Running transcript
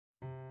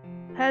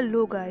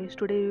Hello guys,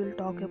 today we will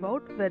talk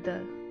about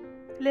weather.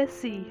 Let's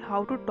see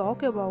how to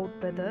talk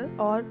about weather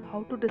or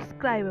how to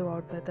describe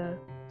about weather.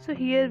 So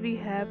here we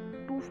have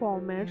two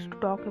formats to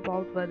talk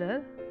about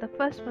weather. The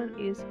first one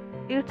is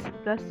its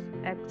plus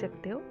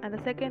adjective and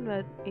the second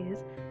one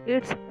is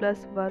its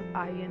plus verb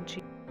ing.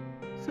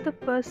 So the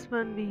first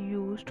one we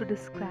use to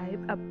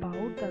describe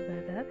about the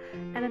weather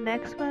and the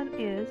next one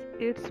is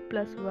its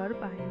plus verb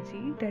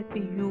ing that we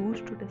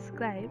use to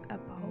describe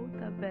about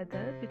the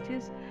weather which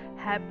is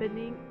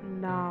happening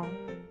now.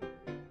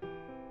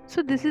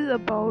 So this is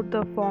about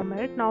the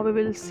format. Now we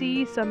will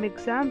see some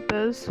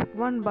examples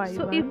one by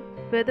one.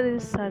 If weather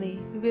is sunny,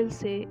 we will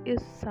say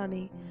it's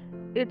sunny.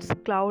 It's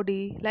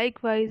cloudy.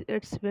 Likewise,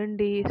 it's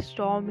windy,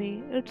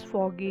 stormy, it's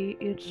foggy,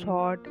 it's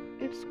hot,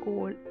 it's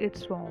cold,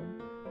 it's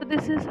warm. So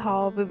this is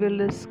how we will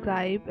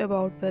describe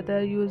about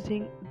weather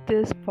using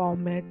this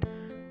format.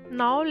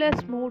 Now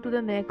let's move to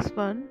the next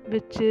one,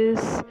 which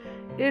is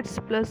its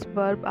plus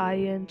verb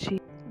ing.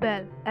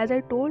 Well, as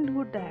I told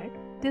you that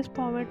this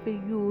format we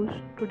use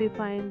to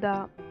define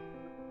the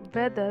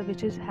weather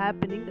which is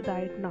happening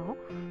right now.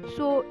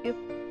 So if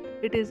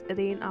it is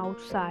rain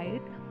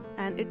outside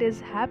and it is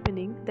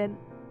happening, then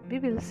we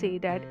will say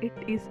that it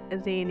is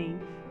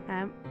raining.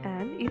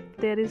 And if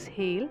there is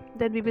hail,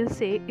 then we will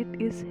say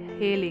it is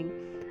hailing.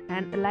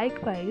 And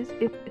likewise,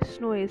 if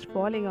snow is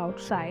falling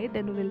outside,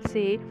 then we will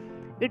say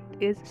it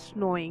is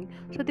snowing.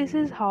 So this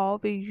is how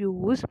we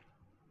use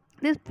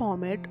this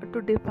format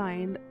to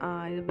define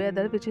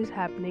weather which is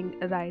happening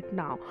right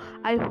now.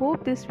 I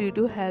hope this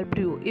video helped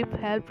you. If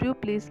helped you,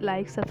 please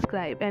like,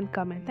 subscribe and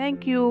comment.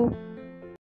 Thank you.